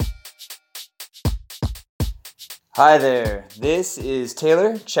Hi there, this is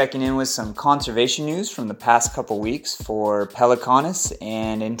Taylor checking in with some conservation news from the past couple weeks for Pelecanus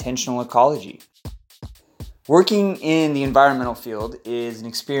and intentional ecology. Working in the environmental field is an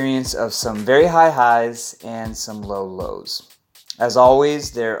experience of some very high highs and some low lows. As always,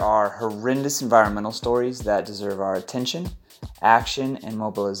 there are horrendous environmental stories that deserve our attention, action, and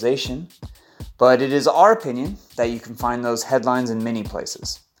mobilization, but it is our opinion that you can find those headlines in many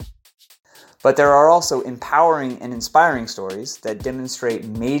places. But there are also empowering and inspiring stories that demonstrate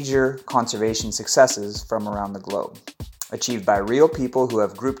major conservation successes from around the globe, achieved by real people who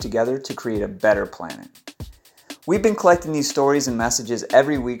have grouped together to create a better planet. We've been collecting these stories and messages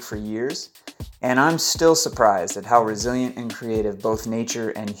every week for years, and I'm still surprised at how resilient and creative both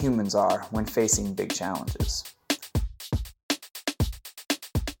nature and humans are when facing big challenges.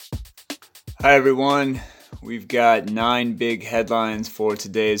 Hi everyone. We've got 9 big headlines for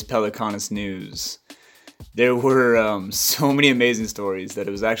today's Pelecanus news. There were so many amazing stories that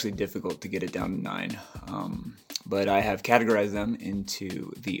it was actually difficult to get it down to 9. But I have categorized them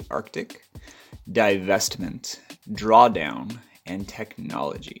into the Arctic, divestment, drawdown, and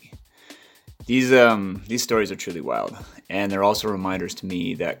technology. These stories are truly wild, and they're also reminders to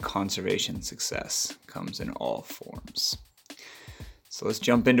me that conservation success comes in all forms. So let's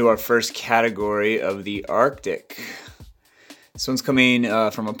jump into our first category of the Arctic. This one's coming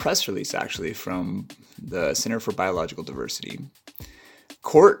from a press release, actually, from the Center for Biological Diversity.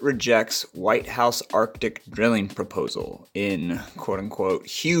 Court rejects White House Arctic drilling proposal in, quote-unquote,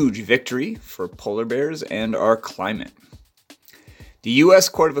 huge victory for polar bears and our climate. The U.S.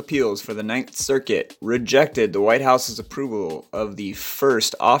 Court of Appeals for the Ninth Circuit rejected the White House's approval of the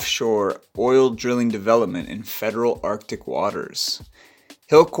first offshore oil drilling development in federal Arctic waters.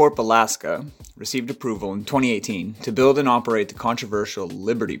 Hillcorp Alaska received approval in 2018 to build and operate the controversial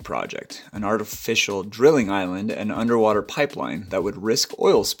Liberty Project, an artificial drilling island and underwater pipeline that would risk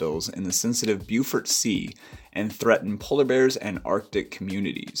oil spills in the sensitive Beaufort Sea and threaten polar bears and Arctic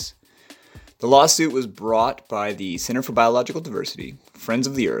communities. The lawsuit was brought by the Center for Biological Diversity, Friends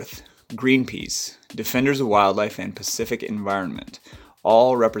of the Earth, Greenpeace, Defenders of Wildlife, and Pacific Environment,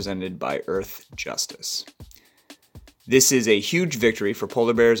 all represented by Earth Justice. This is a huge victory for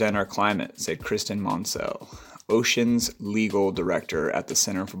polar bears and our climate, said Kristen Monsell, Oceans Legal Director at the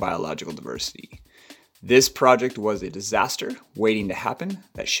Center for Biological Diversity. This project was a disaster waiting to happen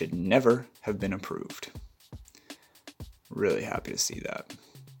that should never have been approved. Really happy to see that.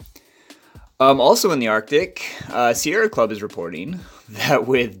 Also in the Arctic, Sierra Club is reporting that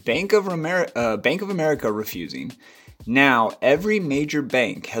with Bank of America refusing, now every major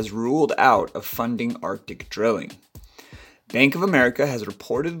bank has ruled out of funding Arctic drilling. Bank of America has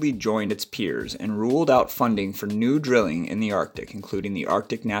reportedly joined its peers and ruled out funding for new drilling in the Arctic, including the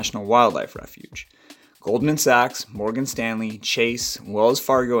Arctic National Wildlife Refuge. Goldman Sachs, Morgan Stanley, Chase, Wells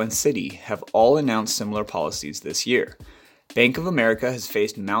Fargo, and Citi have all announced similar policies this year. Bank of America has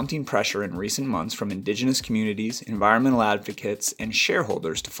faced mounting pressure in recent months from indigenous communities, environmental advocates, and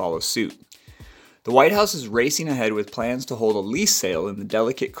shareholders to follow suit. The White House is racing ahead with plans to hold a lease sale in the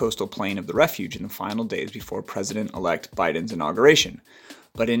delicate coastal plain of the refuge in the final days before President-elect Biden's inauguration.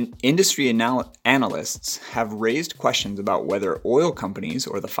 But industry analysts have raised questions about whether oil companies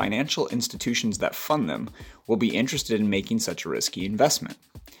or the financial institutions that fund them will be interested in making such a risky investment.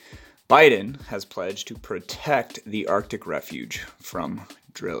 Biden has pledged to protect the Arctic refuge from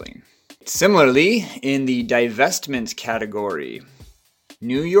drilling. Similarly, in the divestment category,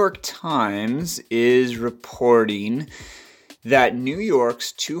 New York Times is reporting that New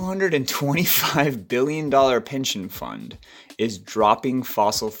York's $225 billion pension fund is dropping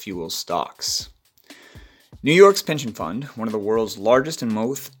fossil fuel stocks. New York's pension fund, one of the world's largest and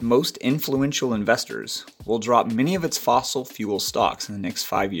most influential investors, will drop many of its fossil fuel stocks in the next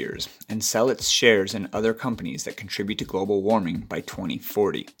 5 years and sell its shares in other companies that contribute to global warming by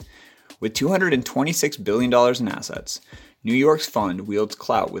 2040. With $226 billion in assets, New York's fund wields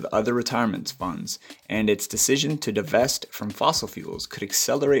clout with other retirement funds, and its decision to divest from fossil fuels could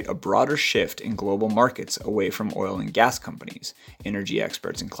accelerate a broader shift in global markets away from oil and gas companies, energy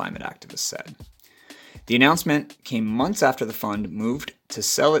experts and climate activists said. The announcement came months after the fund moved to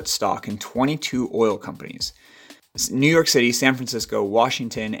sell its stock in 22 oil companies. New York City, San Francisco,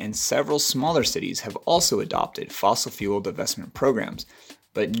 Washington, and several smaller cities have also adopted fossil fuel divestment programs,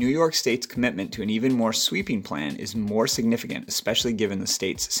 but New York State's commitment to an even more sweeping plan is more significant, especially given the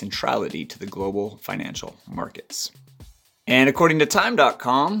state's centrality to the global financial markets. And according to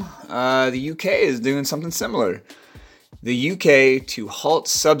Time.com, the UK is doing something similar. The UK to halt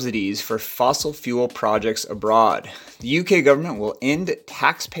subsidies for fossil fuel projects abroad. The UK government will end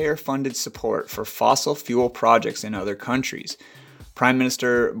taxpayer-funded support for fossil fuel projects in other countries, Prime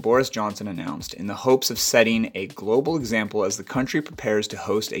Minister Boris Johnson announced, in the hopes of setting a global example as the country prepares to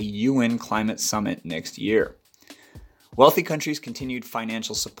host a UN climate summit next year. Wealthy countries' continued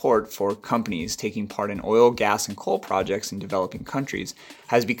financial support for companies taking part in oil, gas, and coal projects in developing countries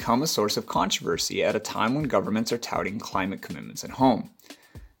has become a source of controversy at a time when governments are touting climate commitments at home.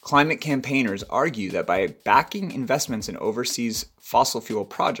 Climate campaigners argue that by backing investments in overseas fossil fuel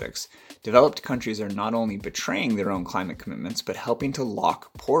projects, developed countries are not only betraying their own climate commitments, but helping to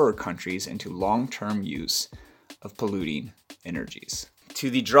lock poorer countries into long-term use of polluting energies. To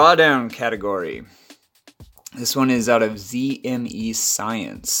the drawdown category. This one is out of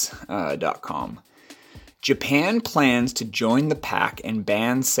zmescience.com. Japan plans to join the pack and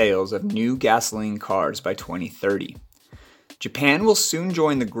ban sales of new gasoline cars by 2030. Japan will soon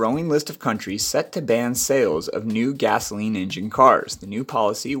join the growing list of countries set to ban sales of new gasoline engine cars. The new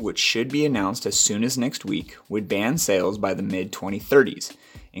policy, which should be announced as soon as next week, would ban sales by the mid-2030s,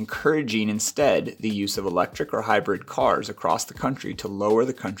 encouraging instead the use of electric or hybrid cars across the country to lower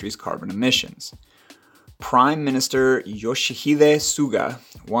the country's carbon emissions. Prime Minister Yoshihide Suga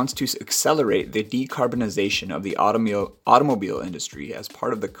wants to accelerate the decarbonization of the automobile industry as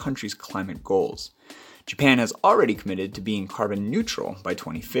part of the country's climate goals. Japan has already committed to being carbon neutral by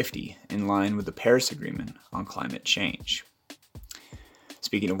 2050, in line with the Paris Agreement on climate change.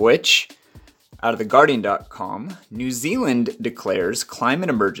 Speaking of which, out of theguardian.com, New Zealand declares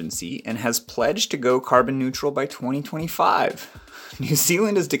climate emergency and has pledged to go carbon neutral by 2025. New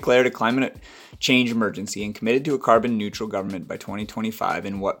Zealand has declared a climate change emergency and committed to a carbon neutral government by 2025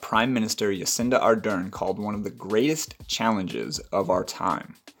 in what Prime Minister Jacinda Ardern called one of the greatest challenges of our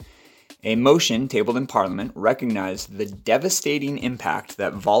time. A motion tabled in Parliament recognized the devastating impact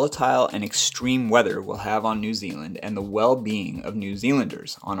that volatile and extreme weather will have on New Zealand and the well-being of New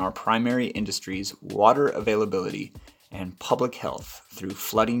Zealanders on our primary industries, water availability, and public health through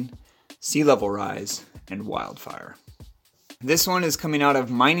flooding, sea level rise, and wildfire. This one is coming out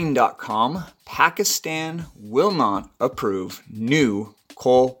of mining.com. Pakistan will not approve new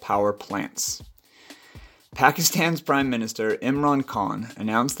coal power plants. Pakistan's Prime Minister Imran Khan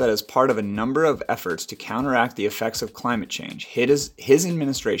announced that as part of a number of efforts to counteract the effects of climate change, his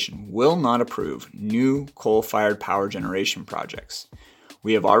administration will not approve new coal-fired power generation projects.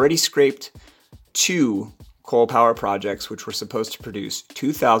 We have already scrapped 2 coal power projects which were supposed to produce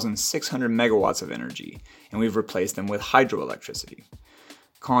 2,600 megawatts of energy, and we've replaced them with hydroelectricity.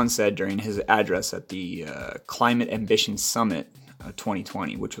 Khan said during his address at the Climate Ambition Summit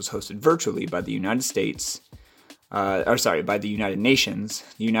 2020, which was hosted virtually by the United Nations,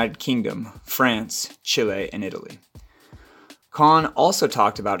 the United Kingdom, France, Chile, and Italy. Khan also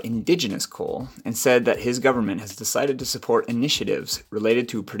talked about indigenous coal and said that his government has decided to support initiatives related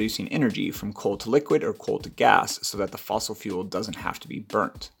to producing energy from coal to liquid or coal to gas so that the fossil fuel doesn't have to be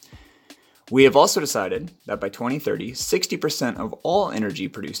burnt. We have also decided that by 2030, 60% of all energy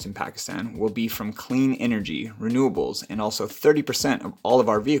produced in Pakistan will be from clean energy, renewables, and also 30% of all of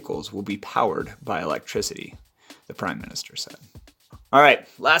our vehicles will be powered by electricity, the Prime Minister said. All right,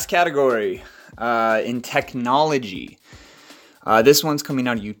 last category in technology. This one's coming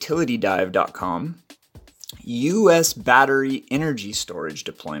out of utilitydive.com. U.S. battery energy storage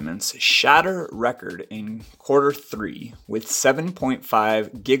deployments shatter record in Q3 with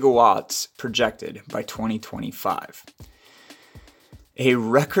 7.5 gigawatts projected by 2025. A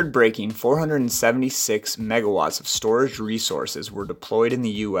record-breaking 476 megawatts of storage resources were deployed in the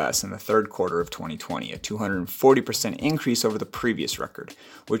U.S. in the third quarter of 2020, a 240% increase over the previous record,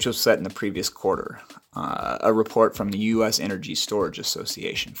 which was set in the previous quarter, a report from the U.S. Energy Storage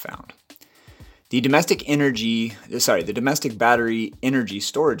Association found. The domestic battery energy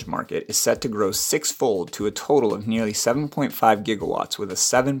storage market is set to grow sixfold to a total of nearly 7.5 gigawatts with a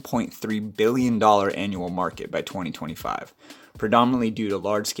 $7.3 billion annual market by 2025, predominantly due to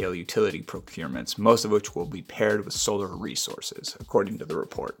large-scale utility procurements, most of which will be paired with solar resources, according to the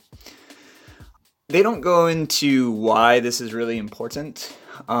report. They don't go into why this is really important,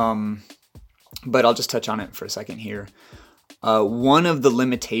 but I'll just touch on it for a second here. One of the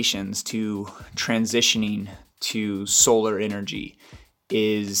limitations to transitioning to solar energy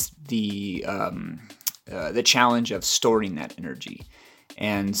is the challenge of storing that energy.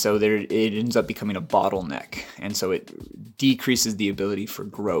 And so it ends up becoming a bottleneck. And so it decreases the ability for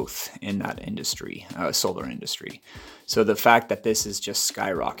growth in that industry, solar industry. So the fact that this is just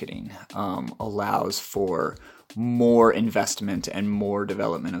skyrocketing allows for more investment and more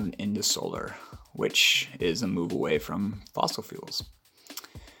development into solar, which is a move away from fossil fuels.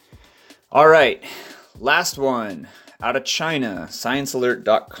 All right, last one. Out of China,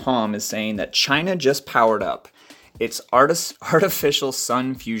 ScienceAlert.com is saying that China just powered up its artificial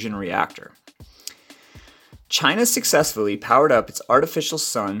sun fusion reactor. China successfully powered up its artificial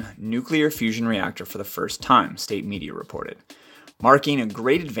sun nuclear fusion reactor for the first time, state media reported, marking a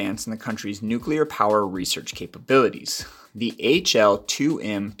great advance in the country's nuclear power research capabilities. The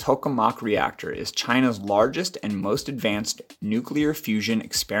HL-2M tokamak reactor is China's largest and most advanced nuclear fusion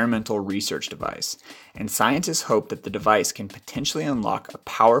experimental research device, and scientists hope that the device can potentially unlock a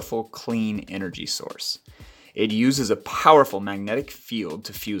powerful clean energy source. It uses a powerful magnetic field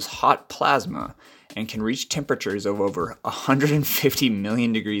to fuse hot plasma and can reach temperatures of over 150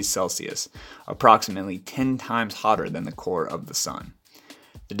 million degrees Celsius, approximately 10 times hotter than the core of the sun.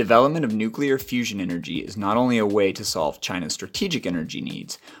 The development of nuclear fusion energy is not only a way to solve China's strategic energy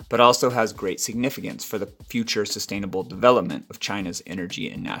needs, but also has great significance for the future sustainable development of China's energy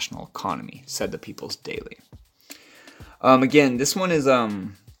and national economy, said the People's Daily. Again, this one's a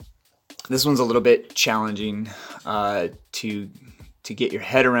little bit challenging to get your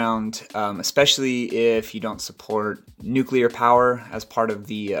head around, especially if you don't support nuclear power as part of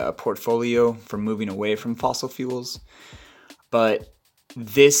the portfolio for moving away from fossil fuels. But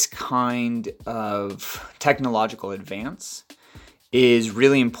this kind of technological advance is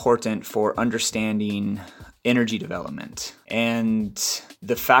really important for understanding energy development. And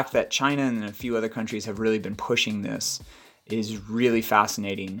the fact that China and a few other countries have really been pushing this is really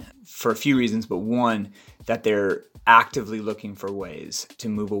fascinating for a few reasons, but one, that they're actively looking for ways to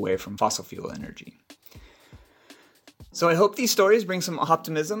move away from fossil fuel energy. So I hope these stories bring some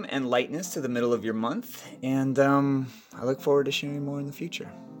optimism and lightness to the middle of your month, and I look forward to sharing more in the future.